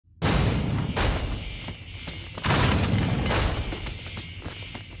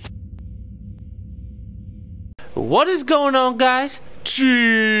What is going on, guys?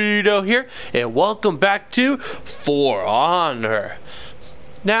 Cheeto here, and welcome back to For Honor.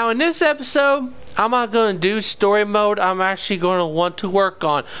 Now, in this episode, I'm not going to do story mode. I'm actually going to want to work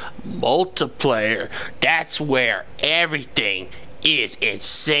on multiplayer. That's where everything is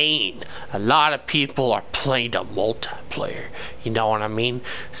insane. A lot of people are playing the multiplayer. You know what I mean?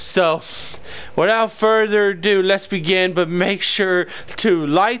 So, without further ado, let's begin. But make sure to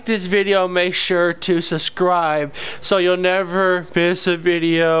like this video. Make sure to subscribe so you'll never miss a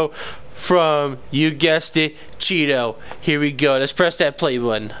video from, you guessed it, Cheeto. Here we go. Let's press that play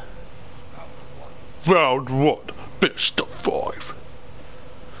button. Round 1, best of 5.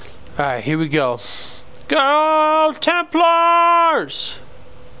 Alright, here we go. Go Templars!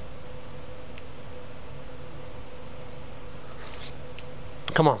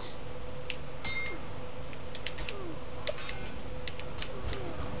 Come on.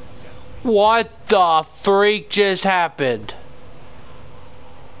 What the freak just happened?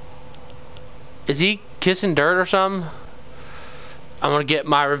 Is he kissing dirt or something? I'm gonna get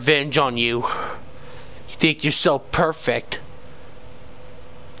my revenge on you. You think you're so perfect.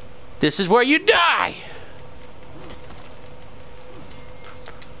 This is where you die!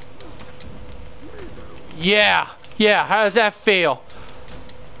 Yeah, how does that feel?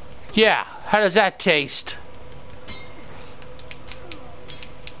 Yeah, how does that taste?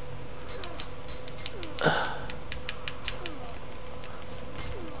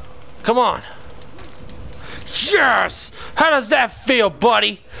 Come on. Yes! How does that feel,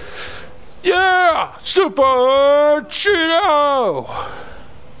 buddy? Yeah! Super Cheeto!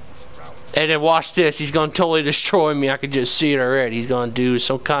 And then watch this. He's gonna totally destroy me. I can just see it already. He's gonna do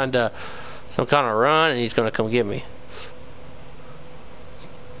some kind of run, and he's gonna come get me.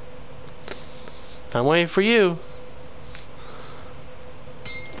 I'm waiting for you.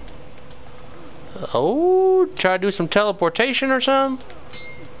 Oh, try to do some teleportation or something.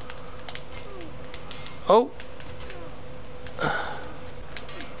 Oh,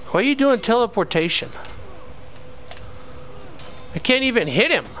 why are you doing teleportation? I can't even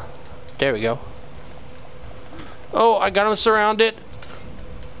hit him. There we go. Oh, I got him surrounded.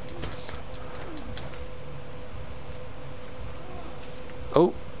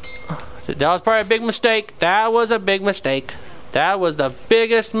 Oh, that was probably a big mistake. That was a big mistake. That was the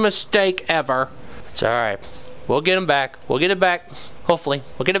biggest mistake ever. It's alright. We'll get him back. We'll get it back. Hopefully.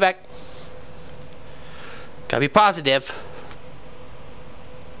 We'll get it back. Gotta be positive.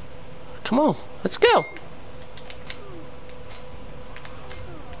 Come on. Let's go.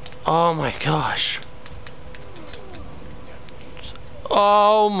 Oh my gosh.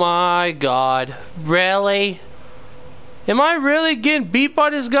 Oh my god. Really? Am I really getting beat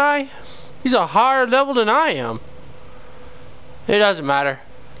by this guy? He's a higher level than I am. It doesn't matter.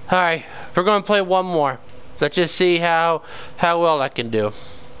 Alright, we're going to play one more. Let's just see how well I can do.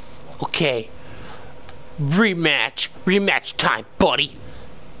 Okay. Rematch. Rematch time, buddy.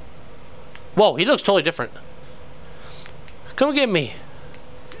 Whoa, he looks totally different. Come get me.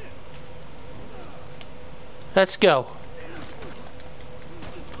 Let's go.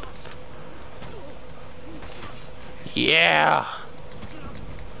 Yeah.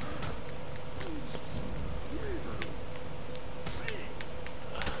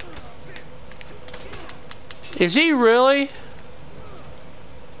 Is he really?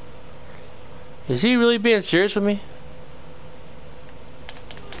 Is he really being serious with me?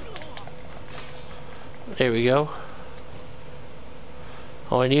 There we go.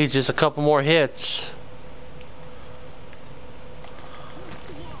 All he needs is just a couple more hits.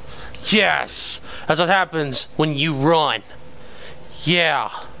 Yes! That's what happens when you run. Yeah.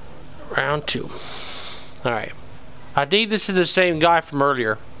 Round 2. Alright. I think this is the same guy from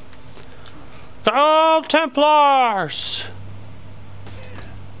earlier. Go Templars!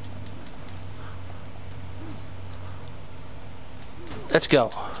 Let's go.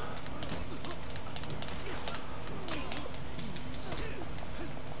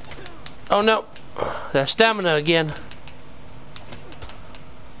 Oh no. That stamina again.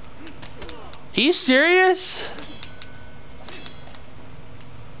 Are you serious?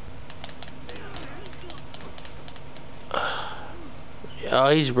 Oh,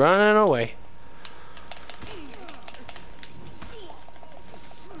 he's running away.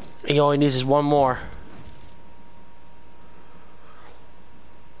 He only needs is one more.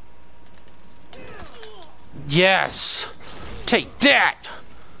 Yes! Take that!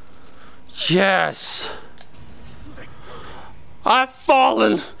 Yes! I've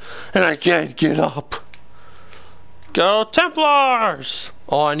fallen and I can't get up. Go Templars!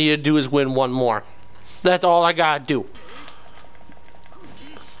 All I need to do is win one more. That's all I gotta do.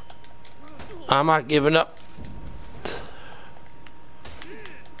 I'm not giving up.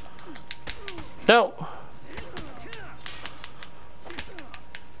 No.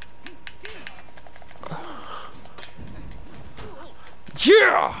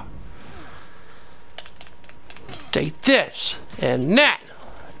 Yeah! Take this, and that,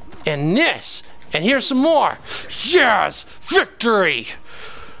 and this, and here's some more. Yes! Victory!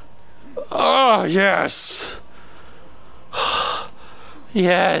 Oh, yes!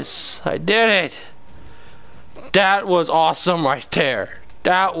 Yes, I did it! That was awesome right there.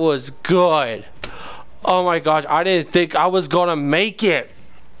 That was good. Oh my gosh, I didn't think I was gonna make it.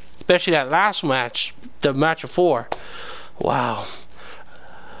 Especially that last match, the match of 4. Wow.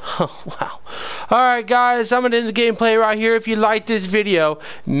 Wow. Alright guys, I'm gonna end the gameplay right here. If you like this video,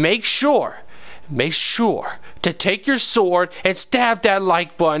 make sure to take your sword and stab that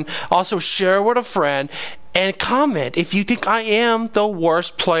like button. Also share with a friend and comment if you think I am the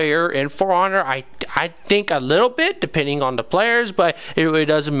worst player in For Honor. I think a little bit depending on the players, but it really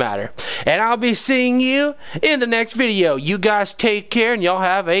doesn't matter. And I'll be seeing you in the next video. You guys take care and y'all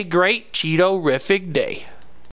have a great Cheeto-rific day.